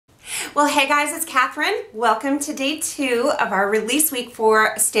Well, hey guys, it's Catherine. Welcome to day 2 of our release week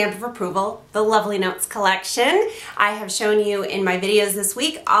for Stamp of Approval, the Lovely Notes collection. I have shown you in my videos this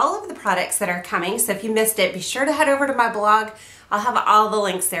week all of the products that are coming, so if you missed it, be sure to head over to my blog. I'll have all the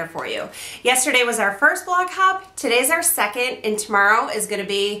links there for you. Yesterday was our first blog hop, today's our second, and tomorrow is going to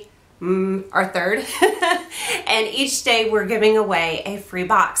be our third. And each day we're giving away a free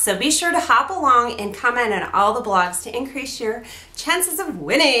box. So be sure to hop along and comment on all the blogs to increase your chances of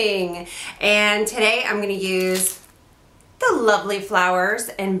winning. And today I'm going to use the Lovely Flowers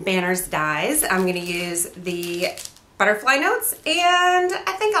and Banners dies. I'm going to use the butterfly notes, and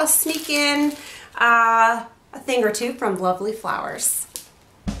I think I'll sneak in a thing or two from Lovely Flowers.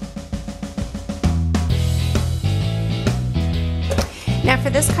 Now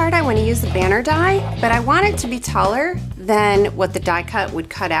for this card I want to use the banner die, but I want it to be taller than what the die cut would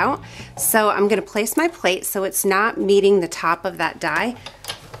cut out. So I'm going to place my plate so it's not meeting the top of that die.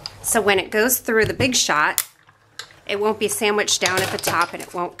 So when it goes through the big shot, it won't be sandwiched down at the top and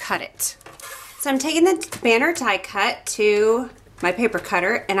it won't cut it. So I'm taking the banner die cut to my paper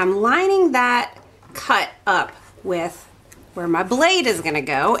cutter and I'm lining that cut up with where my blade is going to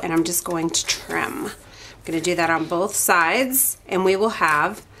go, and I'm just going to trim. I'm going to do that on both sides and we will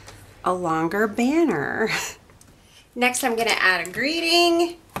have a longer banner. Next I'm going to add a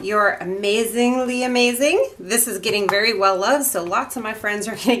greeting. You're amazingly amazing. This is getting very well loved, so lots of my friends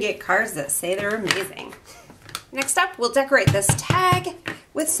are going to get cards that say they're amazing. Next up, we'll decorate this tag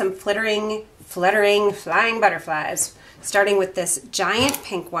with some fluttering flying butterflies, starting with this giant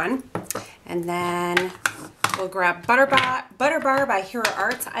pink one, and then we'll grab Butter Bar by Hero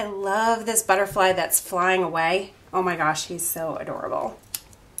Arts. I love this butterfly that's flying away. Oh my gosh, he's so adorable.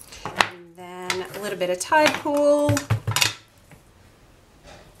 And then a little bit of Tide Pool.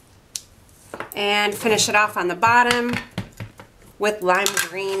 And finish it off on the bottom with Lime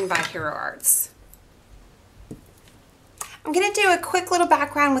Green by Hero Arts. I'm going to do a quick little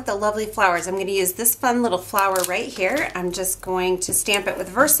background with the Lovely Flowers. I'm going to use this fun little flower right here. I'm just going to stamp it with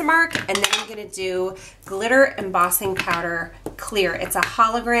Versamark, and then I'm going to do glitter embossing powder clear. It's a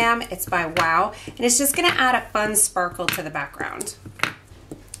hologram, it's by Wow, and it's just going to add a fun sparkle to the background.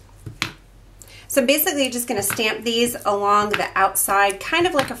 So basically you're just going to stamp these along the outside, kind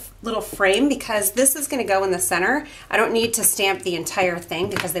of like a little frame, because this is going to go in the center. I don't need to stamp the entire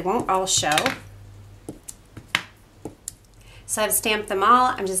thing because they won't all show. So I've stamped them all.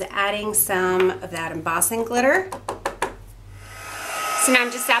 I'm just adding some of that embossing glitter. So now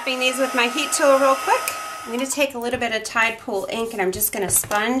I'm just dapping these with my heat tool real quick. I'm going to take a little bit of Tide Pool ink and I'm just going to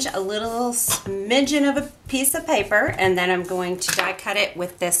sponge a little smidgen of a piece of paper, and then I'm going to die cut it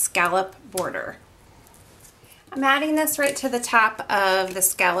with this scallop border. I'm adding this right to the top of the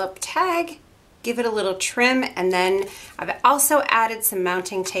scallop tag. Give it a little trim, and then I've also added some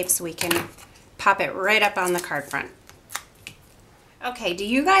mounting tape so we can pop it right up on the card front. Okay, do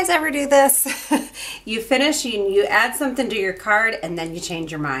you guys ever do this? You finish and you add something to your card and then you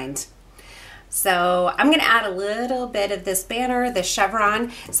change your mind. So I'm going to add a little bit of this banner, the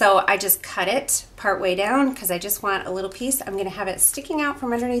chevron. So I just cut it part way down because I just want a little piece. I'm going to have it sticking out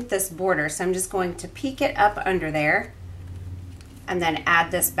from underneath this border. So I'm just going to peek it up under there and then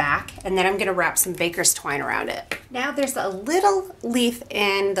add this back, and then I'm going to wrap some baker's twine around it. Now there's a little leaf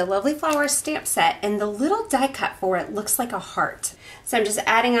in the Lovely Flowers stamp set, and the little die cut for it looks like a heart. So I'm just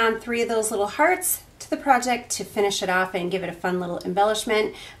adding on 3 of those little hearts to the project to finish it off and give it a fun little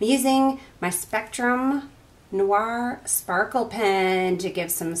embellishment. I'm using my Spectrum Noir sparkle pen to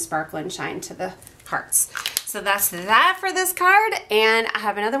give some sparkle and shine to the hearts. So that's that for this card, and I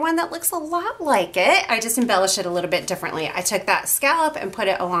have another one that looks a lot like it. I just embellish it a little bit differently. I took that scallop and put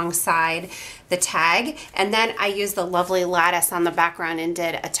it alongside the tag, and then I used the Lovely Lattice on the background and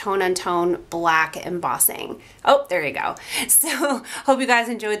did a tone-on-tone black embossing. Oh, there you go. So hope you guys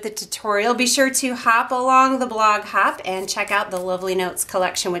enjoyed the tutorial. Be sure to hop along the blog hop and check out the Lovely Notes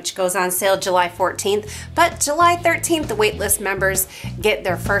collection, which goes on sale July 14th. But July 13th, the waitlist members get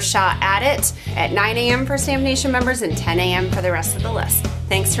their first shot at it at 9 a.m. for Stamp Nation members and 10 a.m. for the rest of the list.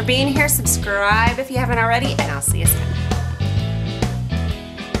 Thanks for being here. Subscribe if you haven't already, and I'll see you soon.